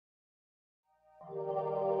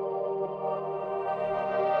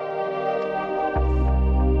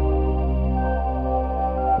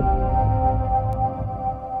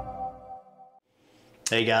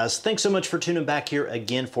Hey guys, thanks so much for tuning back here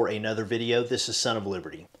again for another video. This is Son of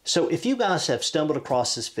Liberty. So if you guys have stumbled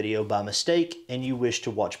across this video by mistake and you wish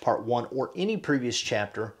to watch part 1 or any previous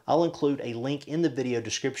chapter, I'll include a link in the video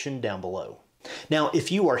description down below. Now,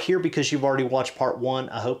 if you are here because you've already watched part 1,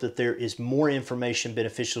 I hope that there is more information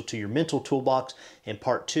beneficial to your mental toolbox in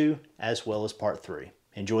part 2 as well as part 3.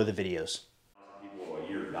 Enjoy the videos. People a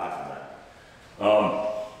year die from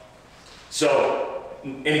that. So,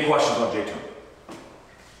 any questions on J-term?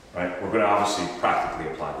 Right, we're going to obviously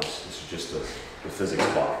practically apply this. This is just the physics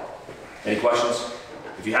block. Any questions?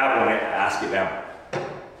 If you have one, ask it now.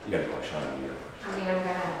 You got a question? I mean, I'm going to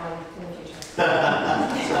have one in the future.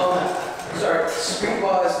 Sorry,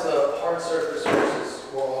 speed-wise, the hard surface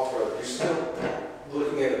versus more off-road, you're still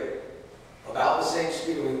looking at about the same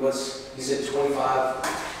speed? I mean, what's, you said 25,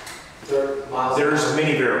 30 miles? There's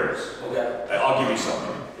many variables. Okay. I'll give you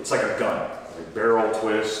something. It's like a gun. Like barrel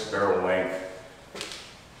twist, barrel length.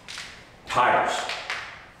 Tires,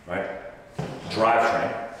 right?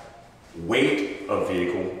 Drivetrain, weight of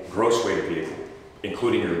vehicle, gross weight of vehicle,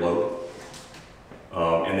 including your load,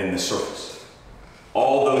 and then the surface.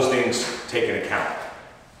 All those things take into account.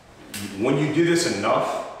 When you do this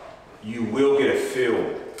enough, you will get a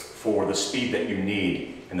feel for the speed that you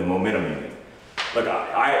need and the momentum you need. Look,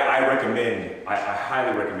 I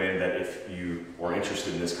highly recommend that if you are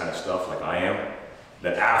interested in this kind of stuff like I am,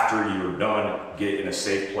 that after you're done, get in a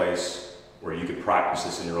safe place where you could practice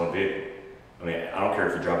this in your own vehicle. I mean, I don't care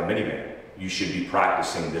if you drive a minivan. You should be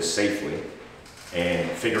practicing this safely and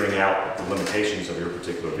figuring out the limitations of your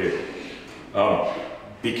particular vehicle.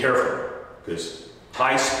 Be careful, because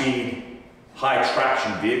high-speed,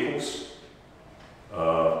 high-traction vehicles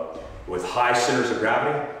with high centers of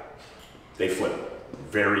gravity, they flip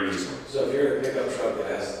very easily. So if you're a pickup truck that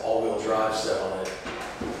has all-wheel drive set on it,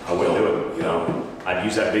 I wouldn't do it. You know, I'd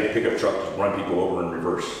use that big pickup truck to run people over in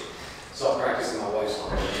reverse. so I'm practicing my wife's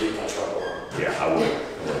on it, leave my truck alone. Yeah, I would.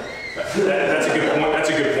 That's a good point. That's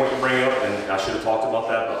a good point to bring up, and I should have talked about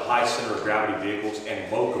that. But high center of gravity vehicles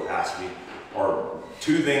and low capacity are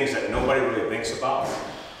two things that nobody really thinks about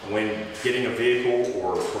when getting a vehicle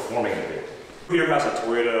or performing a vehicle. Who here has a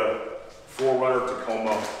Toyota 4Runner,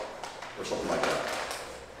 Tacoma, or something like that?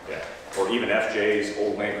 Yeah, or even FJs,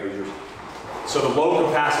 old Land Cruisers. So the low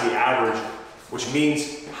capacity average, which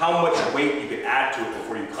means how much weight you can add to it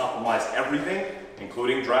before you compromise everything,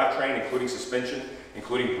 including drivetrain, including suspension,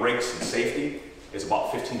 including brakes and safety, is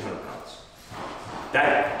about 1,500 pounds.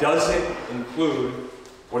 That doesn't include,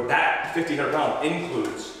 or that 1,500 pounds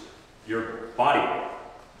includes your body weight.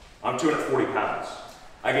 I'm 240 pounds.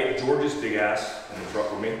 I get George's big ass in the truck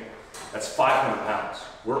with me. That's 500 pounds.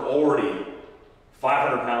 We're already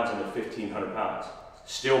 500 pounds into 1,500 pounds.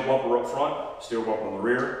 Steel bumper up front, steel bumper in the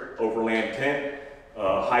rear, overland tent,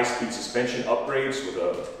 high-speed suspension upgrades with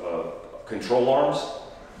control arms.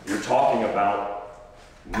 You're talking about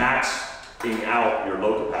maxing out your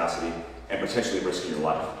low capacity and potentially risking your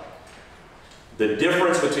life. The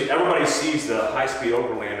difference between, everybody sees the high-speed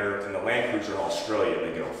Overlander and the Land Cruiser in Australia,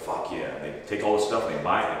 and they go, fuck yeah. They take all this stuff, they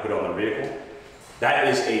buy it, they put it on their vehicle. That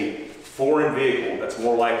is a foreign vehicle that's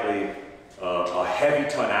more likely a heavy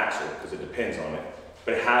ton axle, because it depends on it,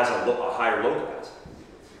 but it has a higher load capacity.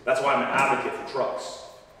 That's why I'm an advocate for trucks.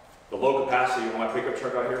 The low capacity of my pickup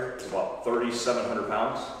truck out here is about 3,700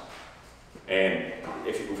 pounds. And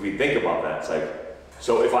if we think about that, it's like,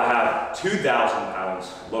 so if I have 2,000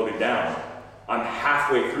 pounds loaded down, I'm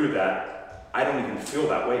halfway through that, I don't even feel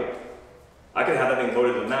that weight. I could have that thing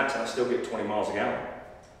loaded to the max and I still get 20 miles a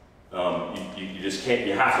gallon. You just can't,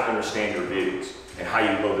 you have to understand your vehicles and how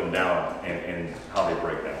you load them down and how they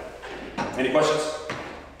break down. Any questions?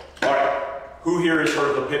 All right, who here has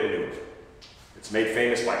heard of the pit maneuver? It's made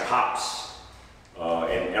famous by cops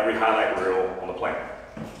in every highlight reel on the planet.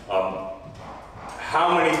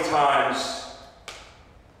 How many times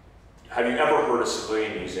have you ever heard a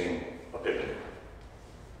civilian using a pit maneuver?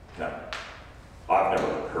 No. I've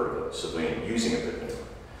never heard of a civilian using a pit maneuver.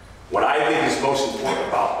 What I think is most important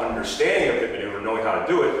about understanding a pit maneuver, knowing how to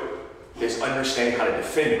do it, is understanding how to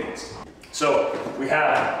defend against it. So we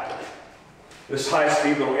have this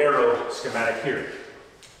high-speed little arrow schematic here.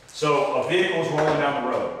 So a vehicle is rolling down the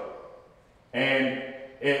road, and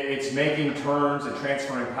it's making turns and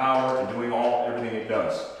transferring power and doing everything it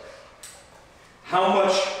does. How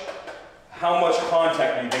much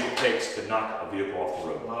contact do you think it takes to knock a vehicle off the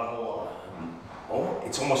road? Not a whole lot. Oh,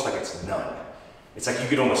 it's almost like it's none. It's like you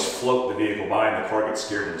could almost float the vehicle by and the car gets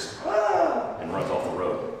scared and just and runs off the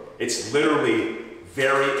road. It's literally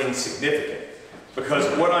very insignificant, because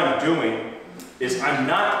what I'm doing is I'm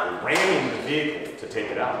not ramming the vehicle to take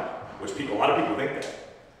it out, which a lot of people think that.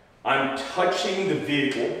 I'm touching the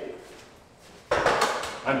vehicle.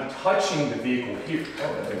 I'm touching the vehicle here.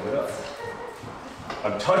 Oh, that thing lit up.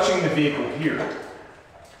 I'm touching the vehicle here.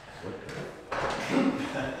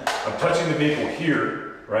 I'm touching the vehicle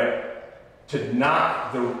here, right? To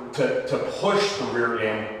knock to push the rear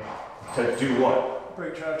end to do what?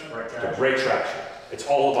 Brake traction. To brake traction. It's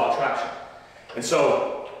all about traction. And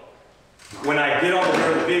so, when I get on the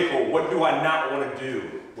rear of the vehicle, what do I not want to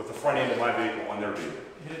do with the front end of my vehicle on their vehicle?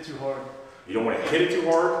 Hit it too hard. You don't want to hit it too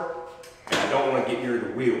hard, and I don't want to get near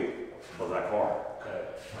the wheel of that car.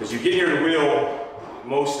 Because you get near the wheel,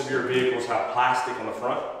 most of your vehicles have plastic on the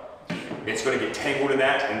front. It's going to get tangled in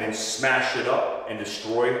that and then smash it up and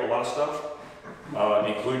destroy a lot of stuff,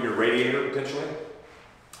 including your radiator potentially.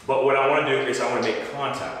 But what I want to do is I want to make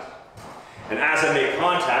contact. And as I make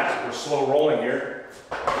contact, we're slow rolling here.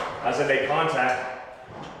 As I make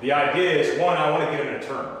contact, the idea is, one, I want to get him in a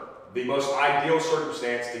turn. The most ideal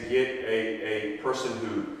circumstance to get a person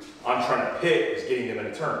who I'm trying to pit is getting them in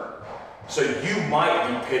a turn. So you might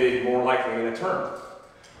be pitted more likely in a turn,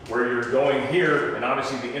 where you're going here, and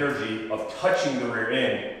obviously the energy of touching the rear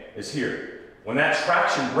end is here. When that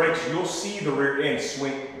traction breaks, you'll see the rear end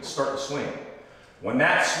start to swing. When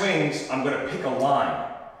that swings, I'm going to pick a line.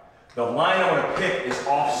 The line I want to pick is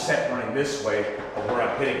offset running this way of where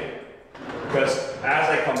I'm hitting it. Because as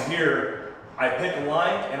I come here, I pick a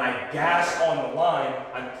line and I gas on the line,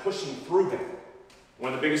 I'm pushing through them.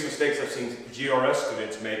 One of the biggest mistakes I've seen GRS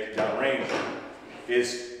students make down range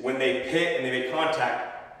is when they pit and they make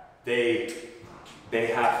contact, they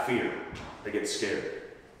have fear. They get scared.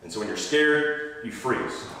 And so when you're scared, you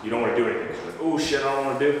freeze. You don't want to do anything. You're like, oh shit, I don't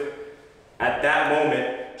want to do. At that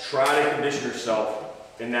moment, try to condition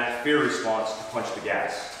yourself in that fear response to punch the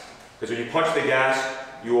gas. Because when you punch the gas,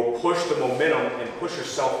 you will push the momentum and push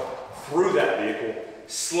yourself through that vehicle,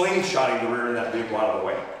 slingshotting the rear of that vehicle out of the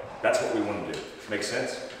way. That's what we want to do. Make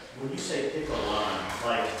sense? When you say pick a line,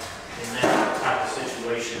 like in that type of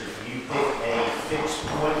situation, do you pick a fixed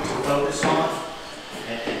point to focus on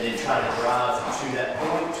and then try to drive to that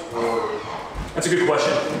point, or? That's a good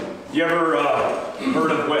question. You ever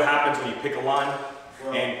heard of what happens when you pick a line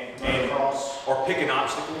or pick an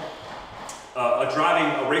obstacle?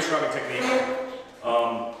 A race driving technique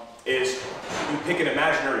is you pick an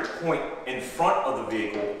imaginary point in front of the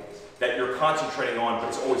vehicle that you're concentrating on, but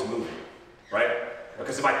it's always moving, right?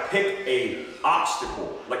 Because if I pick a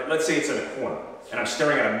obstacle, like let's say it's in a corner, and I'm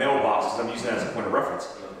staring at a mailbox, because I'm using that as a point of reference,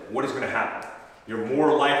 what is going to happen? You're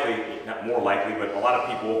more likely, not more likely, but a lot of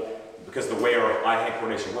people, because the way our eye-hand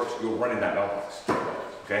coordination works, you'll run in that mailbox,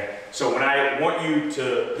 okay? So when I want you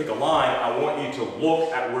to pick a line, I want you to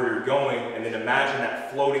look at where you're going and then imagine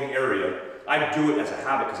that floating area. I do it as a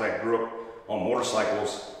habit because I grew up on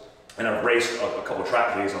motorcycles and I've raced a couple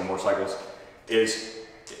track days on motorcycles, is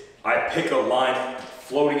I pick a line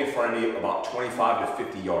floating in front of me about 25 to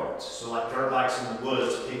 50 yards. So like dirt bikes in the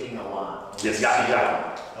woods, picking a line. Yes, exactly.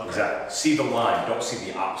 Okay. Exactly. See the line, don't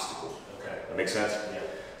see the obstacle. Okay. That makes sense? Yeah.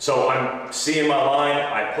 So I'm seeing my line,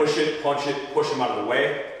 I push it, punch it, push them out of the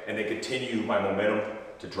way, and then continue my momentum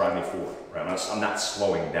to drive me forward. Right? I'm not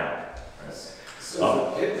slowing down. Right?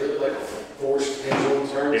 So is it like a forced pendulum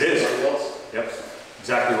turn? It is. Else? Yep,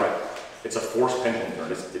 exactly right. It's a forced pendulum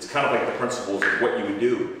turn. It's kind of like the principles of what you would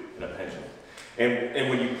do in a pendulum. And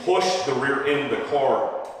when you push the rear end of the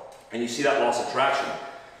car and you see that loss of traction,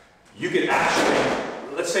 you can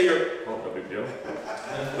actually, let's say you're, oh, no big deal.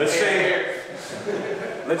 Let's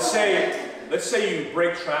say you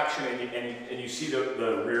break traction and you see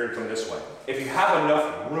the rear end come this way. If you have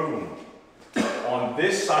enough room on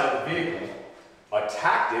this side of the vehicle, a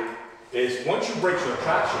tactic is once you break your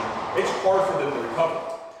traction, it's hard for them to recover.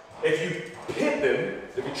 If you hit them,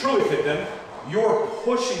 if you truly hit them, you're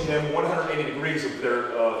pushing them 180 degrees of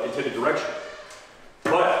their intended direction.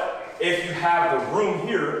 But if you have the room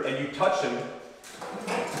here and you touch them,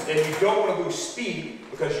 and you don't want to lose speed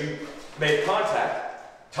because you made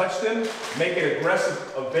contact, touch them, make an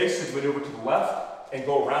aggressive, evasive maneuver to the left, and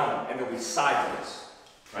go around them, and they'll be sideways,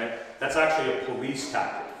 right? That's actually a police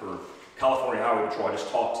tactic for California Highway Patrol. I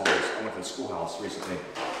just talked to this. I went to the schoolhouse recently,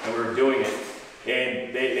 and we were doing it.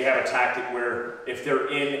 And they have a tactic where if they're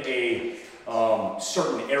in a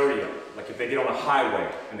certain area, like if they get on a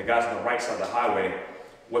highway and the guy's on the right side of the highway,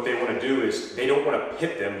 what they want to do is they don't want to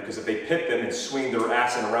pit them, because if they pit them and swing their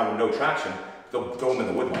ass in around with no traction, they'll throw them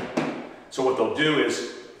in the woodline. So what they'll do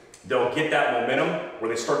is they'll get that momentum where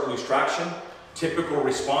they start to lose traction. Typical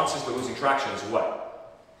responses to losing traction is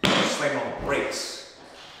what? Slamming on the brakes.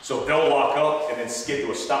 So they'll lock up and then skid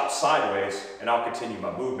to a stop sideways, and I'll continue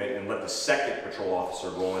my movement and let the second patrol officer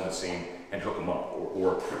roll in the scene and hook them up,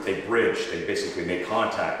 or they bridge, they basically make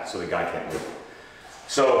contact so the guy can't move.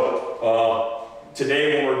 So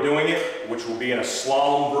today when we're doing it, which will be in a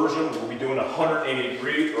slalom version, we'll be doing 180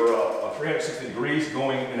 degrees or a 360 degrees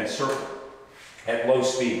going in a circle at low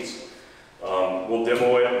speeds. We'll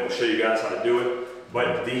demo it and we'll show you guys how to do it,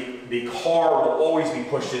 but the car will always be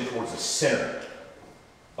pushed in towards the center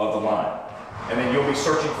of the line. And then you'll be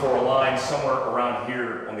searching for a line somewhere around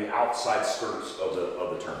here on the outside skirts of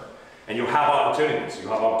the turn. And you'll have opportunities.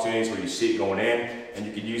 You'll have opportunities where you see it going in, and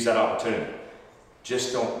you can use that opportunity.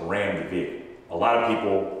 Just don't ram the vehicle. A lot of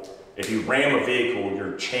people, if you ram a vehicle,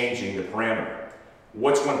 you're changing the parameter.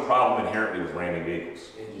 What's one problem inherently with ramming vehicles?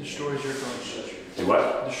 It destroys your gun. Do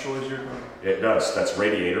what? Destroys your gun. It does. That's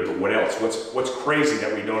radiator, but what else? What's crazy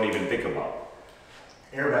that we don't even think about?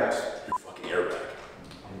 Airbags. Your fucking airbag.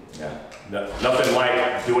 Yeah. Nothing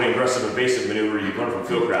like doing aggressive evasive maneuver, you run from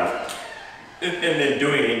fieldcraft, and then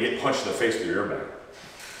doing it and get punched in the face with your airbag.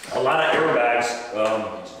 A lot of airbags,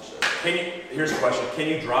 here's a question, can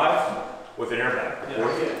you drive with an airbag?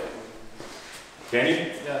 Yeah. Can you?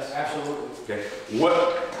 Yes, absolutely. Okay.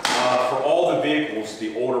 For all the vehicles,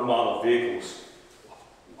 the older model vehicles,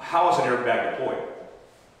 how is an airbag deployed?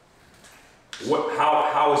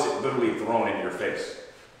 How is it literally thrown into your face?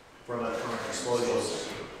 From an explosion.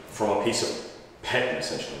 From a piece of PET,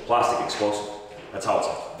 essentially, plastic explosive. That's how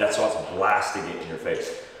it's blasting it in your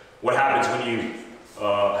face. What happens when you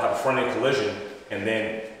have a front-end collision and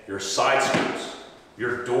then your side screws,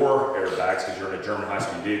 your door airbags, because you're in a German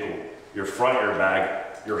high-speed vehicle, your front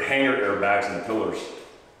airbag, your hanger airbags and the pillars,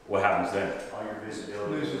 what happens then? All your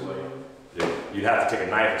visibility is away. You'd have to take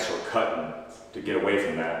a knife and start cutting to get away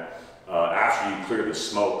from that after you clear the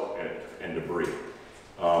smoke and debris.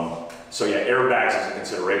 So yeah, airbags is a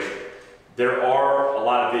consideration. There are a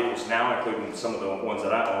lot of vehicles now, including some of the ones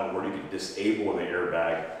that I own, where you can disable the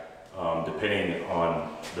airbag depending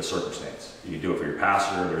on the circumstance. You can do it for your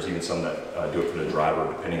passenger. There's even some that do it for the driver,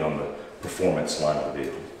 depending on the performance line of the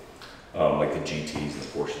vehicle, like the GTs and the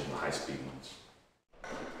Porsches and the high-speed ones.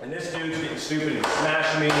 And this dude's getting stupid and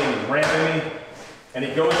smashing me and he's ramming me, and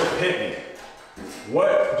he goes to pit me.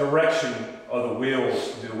 What direction of the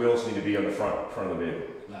wheels do the wheels need to be on the front of the vehicle?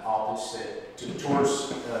 The opposite,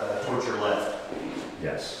 towards your left.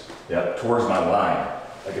 Yes. Yeah, towards my line.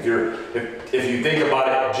 Like if you think about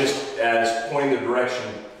it just as pointing the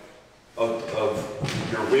direction of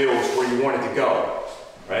your wheels where you want it to go,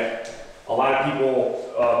 right? A lot of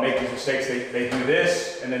people make these mistakes. They do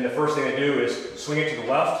this, and then the first thing they do is swing it to the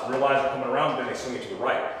left, realize they're coming around, then they swing it to the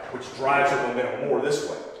right, which drives your momentum more this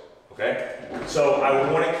way, okay? So I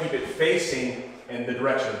would want to keep it facing in the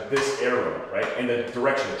direction of this arrow, right? In the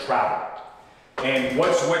direction of travel. And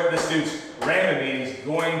what this dude's ramming me, and he's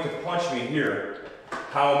going to punch me here.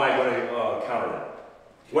 How am I going to counter that?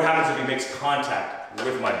 What happens if he makes contact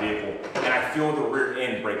with my vehicle and I feel the rear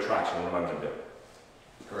end break traction? What am I going to do?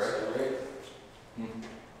 Correct, right?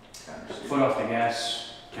 Foot off the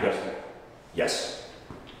gas. Yes. Yes,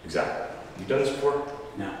 exactly. You done this before?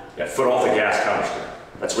 No. Yeah, foot off the gas, counter steer.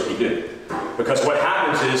 That's what you do. Because what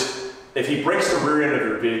happens is, if he breaks the rear end of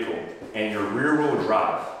your vehicle and your rear wheel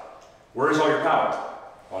drive, where's all your power?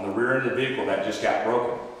 On the rear end of the vehicle that just got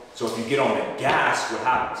broken. So if you get on the gas, what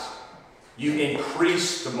happens? You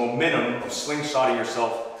increase the momentum of slingshotting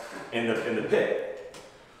yourself in the pit.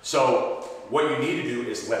 So what you need to do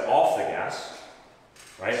is let off the gas,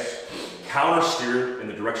 right? Counter steer in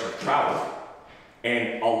the direction of travel,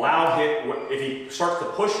 and allow him, if he starts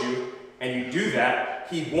to push you and you do that,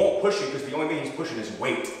 he won't push you because the only thing he's pushing is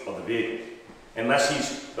weight of the vehicle. Unless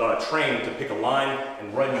he's trained to pick a line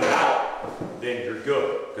and run you out, then you're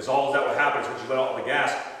good. Because all that would happen is once you let off the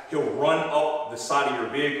gas, he'll run up the side of your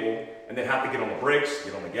vehicle and then have to get on the brakes,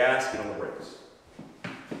 get on the gas, get on the brakes.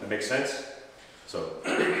 That makes sense? So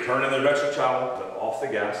turn in the direction of travel, let off the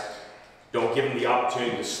gas. Don't give him the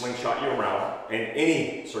opportunity to slingshot you around in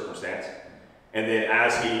any circumstance. And then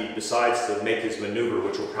as he decides to make his maneuver,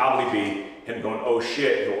 which will probably be him going, oh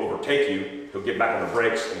shit, he'll overtake you, he'll get back on the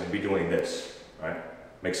brakes and he'll be doing this, right?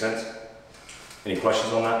 Make sense? Any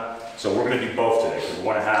questions on that? So we're gonna do both today, because we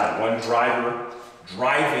wanna have one driver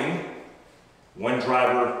driving, one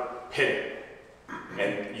driver pitting.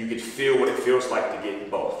 And you could feel what it feels like to get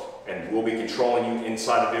both. And we'll be controlling you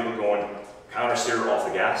inside the vehicle going counter steer off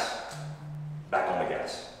the gas, back on the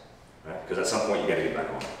gas, right? Because at some point you gotta get back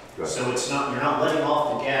on. So you're not letting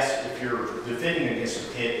off the gas if you're defending against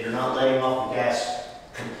a pit. You're not letting off the gas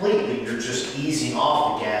completely. You're just easing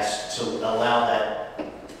off the gas to allow that.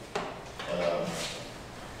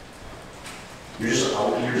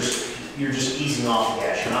 You're just easing off the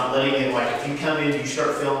gas. You're not letting it, like if you come in, you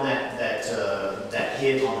start feeling that that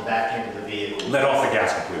hit on the back end of the vehicle. Let off the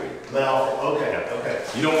gas completely. Let off. Okay. Okay.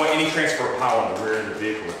 You don't want any transfer of power on the rear end of the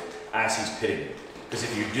vehicle as he's pitting you. Because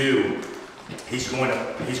if you do, he's going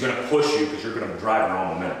to push you because you're going to drive your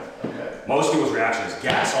own momentum. Okay. Most people's reaction is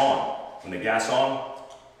gas on. When they gas on,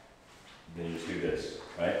 then you just do this,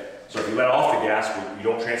 right? So if you let off the gas, you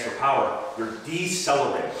don't transfer power, you're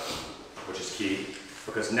decelerating, which is key,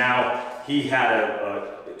 because now he had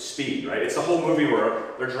a speed, right? It's the whole movie where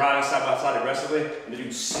they're driving side by side aggressively, and the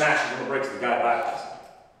dude smashes on the brakes, and the guy bypasses,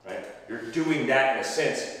 right? You're doing that in a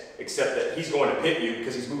sense, except that he's going to pit you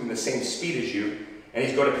because he's moving the same speed as you, and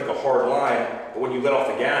he's going to pick a hard line, but when you let off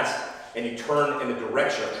the gas and you turn in the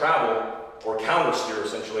direction of travel, or counter steer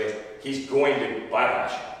essentially, he's going to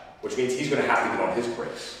bypass you, which means he's going to have to get on his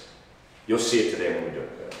brakes. You'll see it today when we do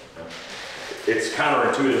it. It's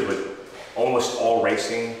counterintuitive, but almost all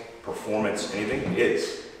racing, performance, anything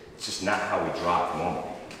is. It's just not how we drive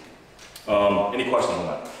normally. Any questions on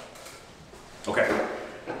that? Okay,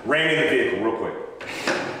 ramming the vehicle real quick.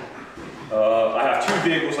 I have two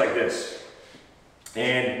vehicles like this,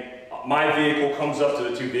 and my vehicle comes up to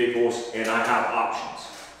the two vehicles, and I have options.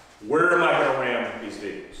 Where am I going to ram these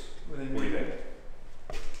vehicles? What do you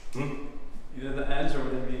think? Either the ends or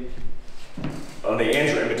would they be? On the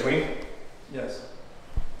ends are in between? Yes.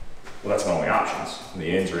 Well, that's my only options. The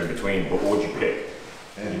ends are in between, but what would you pick?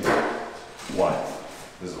 And What?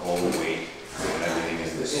 there's all the weight and everything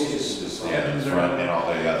is this yeah, Engines the are front on. and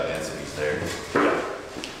all the other densities there.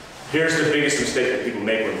 Here's the biggest mistake that people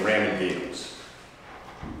make when ramming vehicles.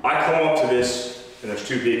 I come up to this, and there's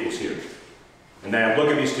two vehicles here. And then I look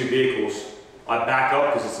at these two vehicles, I back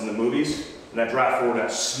up because it's in the movies, and I drive forward and I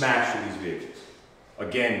smash through these vehicles.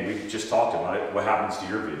 Again, we just talked about it. What happens to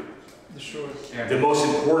your vehicle? Destroys. The most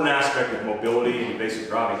important aspect of mobility and basic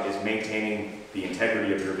driving is maintaining the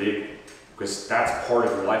integrity of your vehicle, because that's part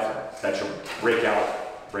of your lifeline. That's your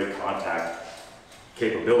breakout, brake contact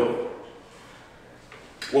capability.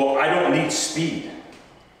 Well, I don't need speed.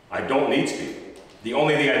 I don't need speed. The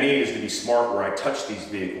only thing I need is to be smart where I touch these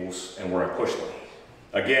vehicles and where I push them.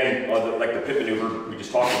 Again, like the pit maneuver, we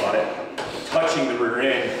just talked about it, touching the rear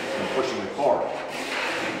end and pushing the car.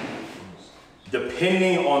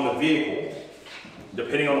 Depending on the vehicle,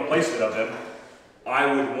 depending on the placement of them, I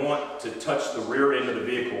would want to touch the rear end of the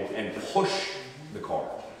vehicle and push the car,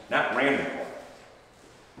 not ram the car.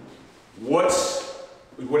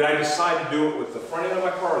 Would I decide to do it with the front end of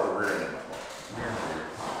my car or the rear end of my car?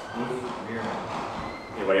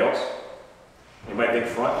 Anybody else? Anybody think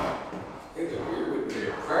front? I think the rear would be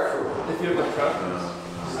preferable. If you have a preference.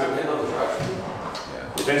 Does it depend on the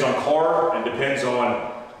driver? Depends on car and depends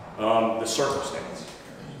on the circumstance.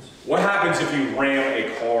 What happens if you ram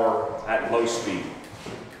a car at low speed?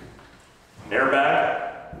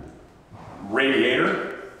 Airbag,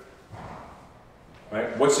 radiator,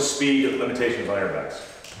 right? What's the speed limitations on airbags?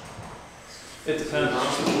 It depends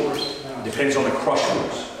on the force. Depends on the crush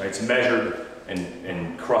force, right? It's measured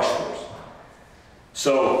in crush force.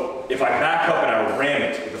 So if I back up and I ram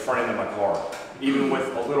it with the front end of my car, even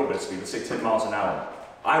with a little bit of speed, let's say 10 miles an hour,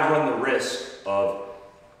 I run the risk of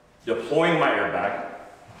deploying my airbag,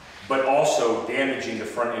 but also damaging the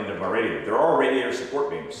front end of my radiator. There are radiator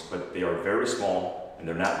support beams, but they are very small and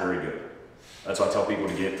they're not very good. That's why I tell people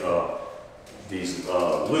to get these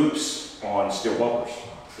loops on steel bumpers.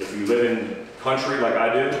 If you live in country like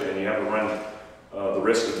I do and you have to run the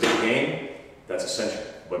risk of big game, that's essential.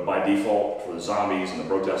 But by default, for the zombies and the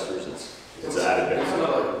protesters, it's an added It's benefit.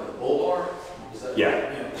 not like the bull bar? Is that?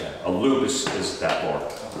 Yeah. A loop is that large.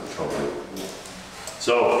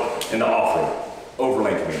 So, in the off-road,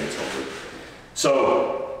 overland community,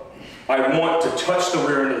 so I want to touch the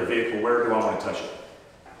rear end of the vehicle. Where do I want to touch it?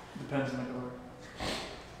 Depends on the door.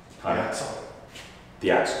 The axle.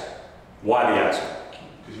 The axle. Why the axle?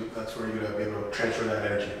 Because that's where you're going to be able to transfer that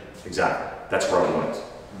energy. Exactly. That's where I want it.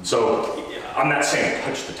 So I'm not saying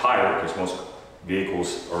touch the tire, because most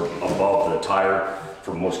vehicles are above the tire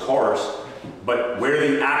for most cars, but where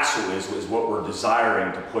the axle is what we're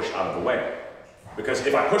desiring to push out of the way. Because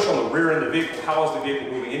if I push on the rear end of the vehicle, how is the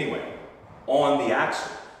vehicle moving anyway? On the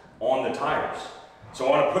axle, on the tires. So I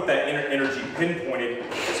want to put that energy pinpointed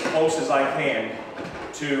as close as I can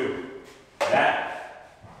to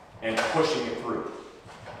that and pushing it through.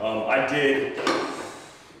 I did,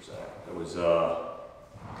 it was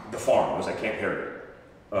the farm, it was at Camp Harriet.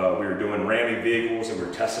 We were doing ramming vehicles and we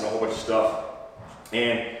were testing a whole bunch of stuff.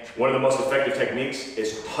 And one of the most effective techniques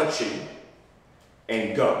is touching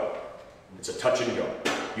and go. It's a touch and go.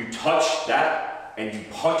 You touch that and you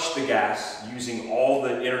punch the gas using all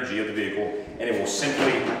the energy of the vehicle, and it will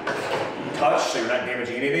simply touch so you're not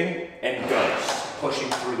damaging anything and go. pushing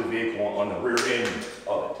through the vehicle on the rear end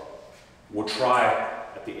of it. We'll try,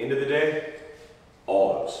 at the end of the day,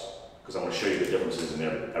 all those, because I want to show you the differences in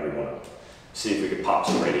every one of them. See if we can pop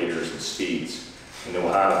some radiators and speeds, and then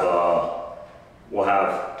we'll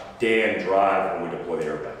have Dan drive when we deploy the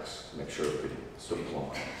airbags to make sure that we still deploy.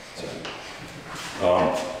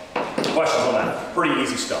 Questions on that? Pretty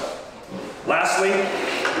easy stuff. Lastly,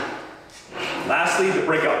 the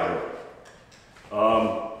breakout drill.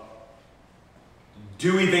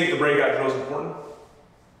 Do we think the breakout drill is important?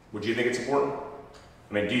 Would you think it's important?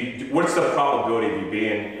 I mean, what's the probability of you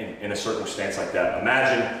being in a circumstance like that?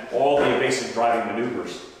 Imagine all the evasive driving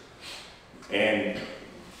maneuvers and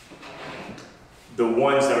the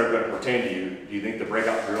ones that are going to pertain to you. Do you think the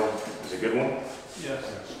breakout drill is a good one? Yes.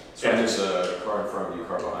 So there's a car in front of you,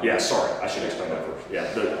 car behind you. Yeah, sorry, I should explain that first.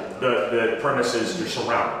 Yeah, the premise is you're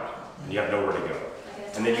surrounded and you have nowhere to go.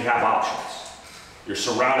 And then you have options. You're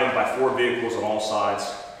surrounded by 4 vehicles on all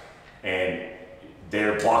sides and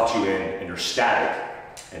they're blocked you in and you're static.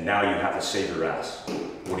 And now you have to save your ass.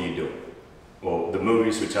 What do you do? Well, the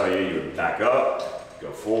movies would tell you you back up,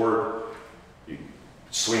 go forward, you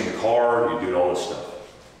swing the car, you do all this stuff.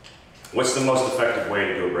 What's the most effective way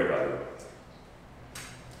to do a breakout drill?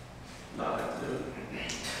 Not have to do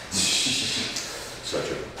it. So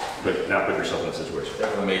true. But now put yourself in a situation.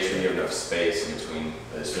 Definitely make sure you have enough space in between,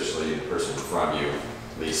 especially the person in front of you.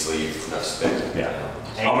 At least leave enough space. Yeah.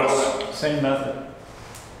 I'm gonna, Same method.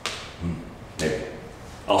 maybe.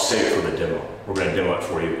 I'll save it for the demo. We're going to demo it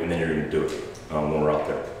for you, and then you're going to do it when we're out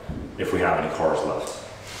there, if we have any cars left.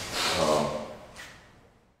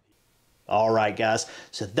 All right, guys,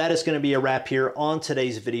 so that is going to be a wrap here on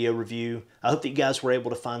today's video review. I hope that you guys were able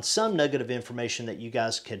to find some nugget of information that you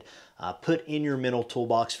guys could put in your mental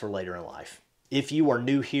toolbox for later in life. If you are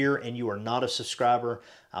new here and you are not a subscriber,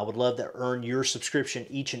 I would love to earn your subscription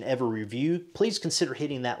each and every review. Please consider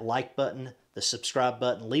hitting that like button, the subscribe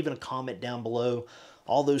button, leaving a comment down below.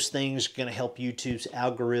 All those things are going to help YouTube's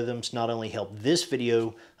algorithms not only help this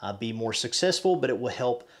video be more successful, but it will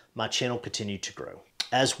help my channel continue to grow.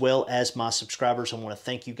 As well as my subscribers, I want to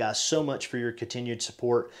thank you guys so much for your continued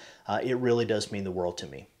support. It really does mean the world to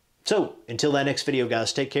me. So until that next video,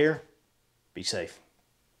 guys, take care. Be safe.